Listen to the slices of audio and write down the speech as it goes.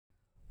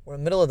We're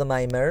in the middle of the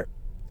Maimer,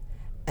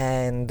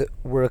 and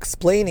we're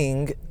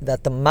explaining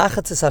that the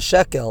Machatzis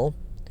HaShekel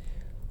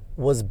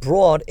was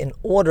brought in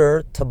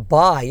order to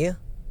buy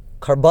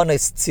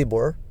Karbanis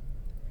Tzibur,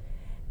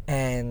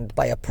 and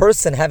by a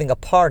person having a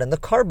part in the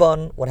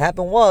Karban, what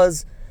happened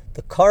was,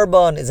 the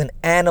Karban is an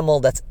animal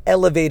that's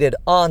elevated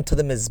onto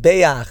the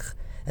Mizbeach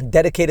and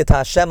dedicated to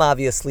Hashem,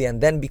 obviously,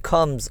 and then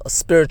becomes a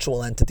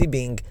spiritual entity,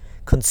 being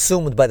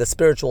consumed by the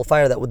spiritual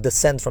fire that would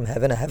descend from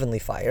heaven, a heavenly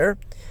fire.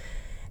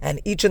 And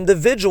each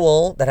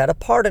individual that had a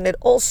part in it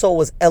also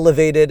was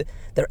elevated.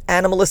 Their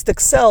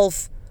animalistic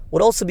self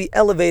would also be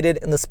elevated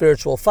in the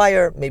spiritual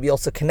fire, maybe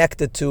also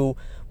connected to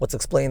what's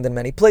explained in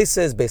many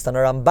places, based on a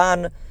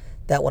Ramban,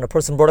 that when a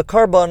person brought a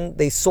Karban,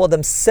 they saw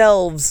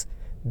themselves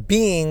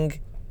being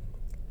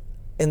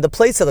in the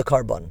place of the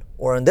Karban,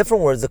 or in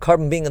different words, the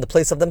Karban being in the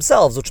place of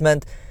themselves, which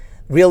meant,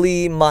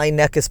 really, my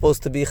neck is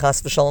supposed to be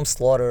chas v'shalom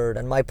slaughtered,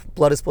 and my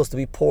blood is supposed to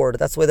be poured.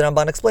 That's the way the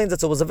Ramban explains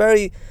it. So it was a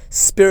very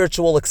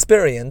spiritual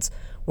experience,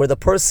 where the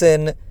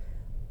person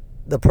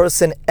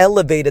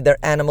elevated their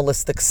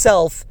animalistic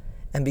self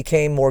and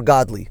became more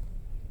godly.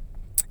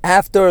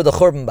 After the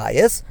Churban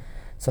Bayis,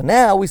 so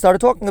now we started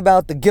talking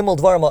about the Gimel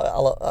Dvarim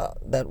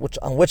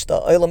on which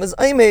the Olam is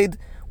made,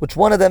 which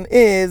one of them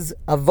is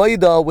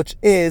Avoda, which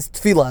is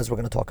Tefla, as we're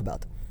going to talk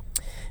about.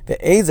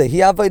 Ve'eze hi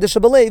Avoda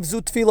Shebelv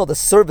zu Tefla, the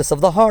service of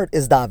the heart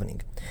is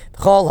davening.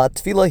 V'chol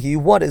ha-Tefla hi,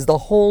 what is the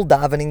whole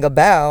davening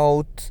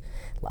about?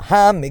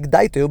 להעמיק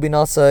דעתו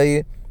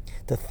ובינתו,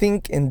 to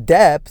think in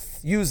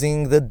depth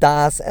using the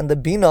das and the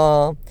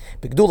bina.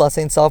 Bigdulot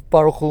Saint Sof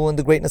Baruch in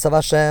the greatness of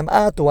Hashem.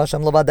 Atu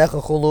Hashem lebdech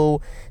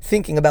chulu,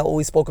 thinking about what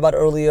we spoke about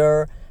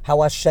earlier,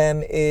 how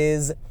Hashem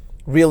is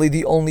really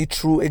the only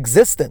true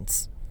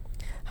existence.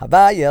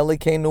 Havaya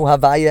Elkiנו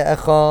Havaya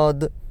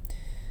echad.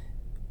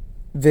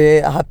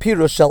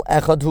 והפירוש של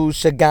אחד הוא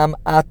שגם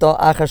עתה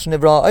אחר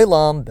שנברא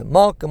העולם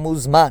במקום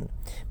וזמן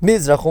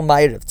מזרח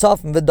ומערב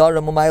צפון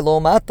ודרום ומעלה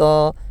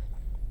ומטה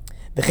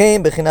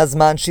וכן בחינת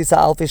זמן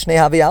שיתא אלפי שני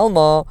הווי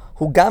עלמא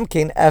הוא גם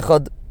כן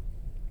אחד.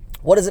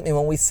 What does it mean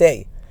when we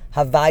say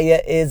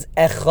Havaya is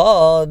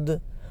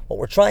echad? What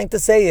we're trying to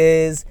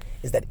say is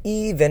that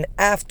even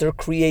after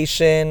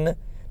creation,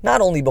 not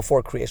only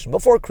before creation,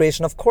 of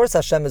course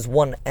Hashem is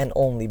one and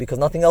only because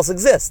nothing else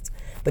exists,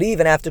 but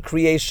even after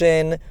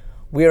creation,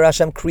 where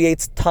Hashem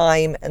creates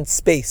time and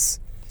space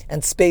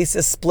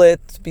is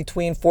split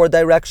between 4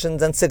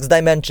 directions and 6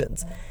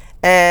 dimensions,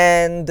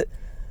 and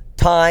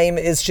time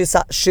is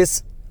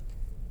alfei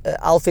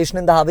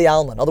shnin dahavi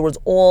alma. In other words,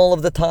 all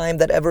of the time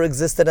that ever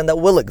existed and that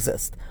will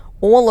exist.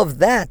 All of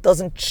that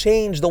doesn't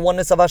change the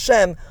oneness of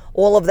Hashem.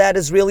 All of that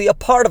is really a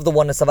part of the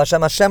oneness of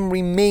Hashem. Hashem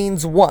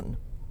remains one.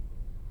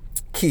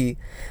 Ki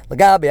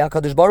legebe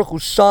HaKadosh Baruch Hu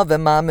shaveh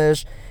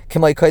mamish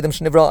k'may codem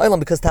שנברא העולם,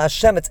 because to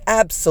Hashem it's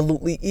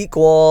absolutely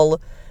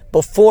equal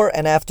before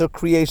and after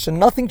creation.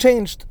 Nothing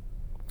changed.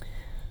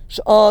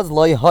 Before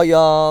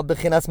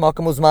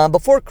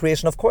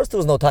creation, of course, there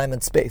was no time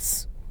and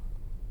space.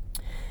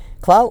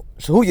 Because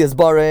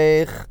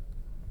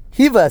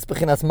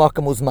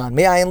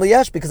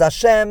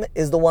Hashem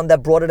is the one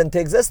that brought it into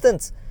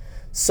existence.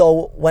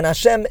 So when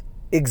Hashem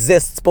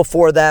exists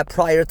before that,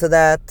 prior to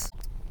that,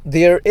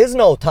 there is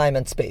no time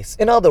and space.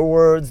 In other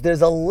words,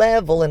 there's a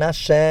level in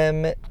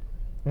Hashem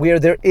where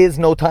there is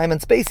no time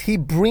and space. He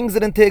brings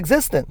it into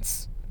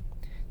existence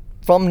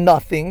from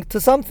nothing to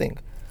something.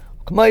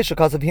 That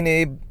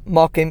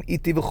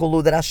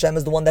Hashem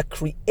is the one that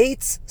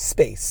creates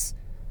space.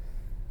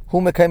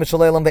 As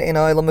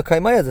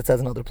it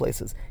says in other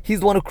places.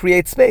 He's the one who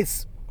creates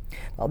space.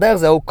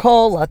 The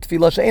whole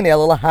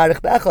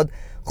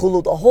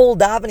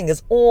davening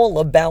is all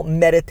about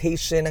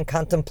meditation and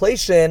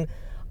contemplation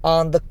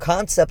on the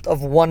concept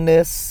of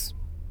oneness.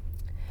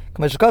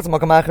 That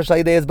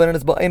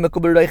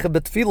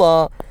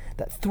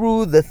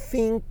through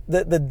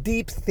the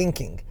deep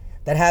thinking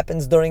that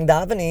happens during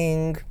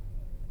davening,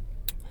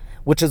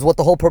 which is what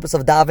the whole purpose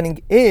of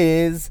davening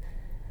is,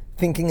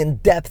 thinking in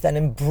depth and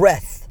in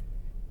breadth,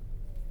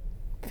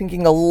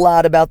 thinking a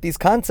lot about these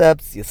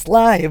concepts,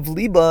 Yislaiv,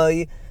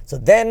 Libay, so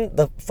then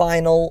the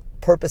final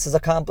purpose is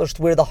accomplished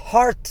where the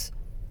heart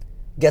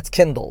gets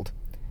kindled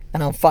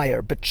and on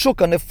fire. But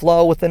shukah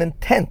nifla, with an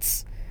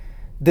intense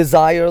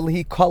desire,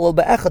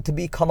 to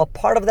become a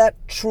part of that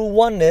true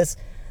oneness,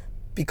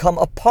 become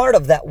a part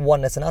of that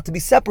oneness and not to be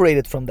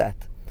separated from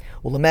that.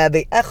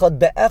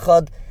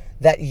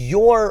 That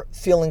your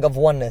feeling of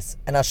oneness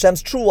and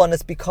Hashem's true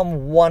oneness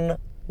become one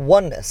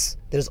oneness.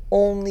 There's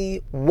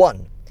only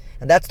one.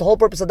 And that's the whole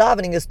purpose of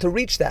davening, is to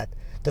reach that,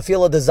 to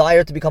feel a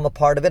desire to become a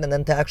part of it and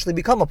then to actually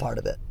become a part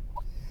of it.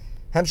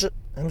 In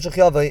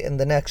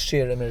the next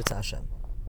shir, Emir Hashem.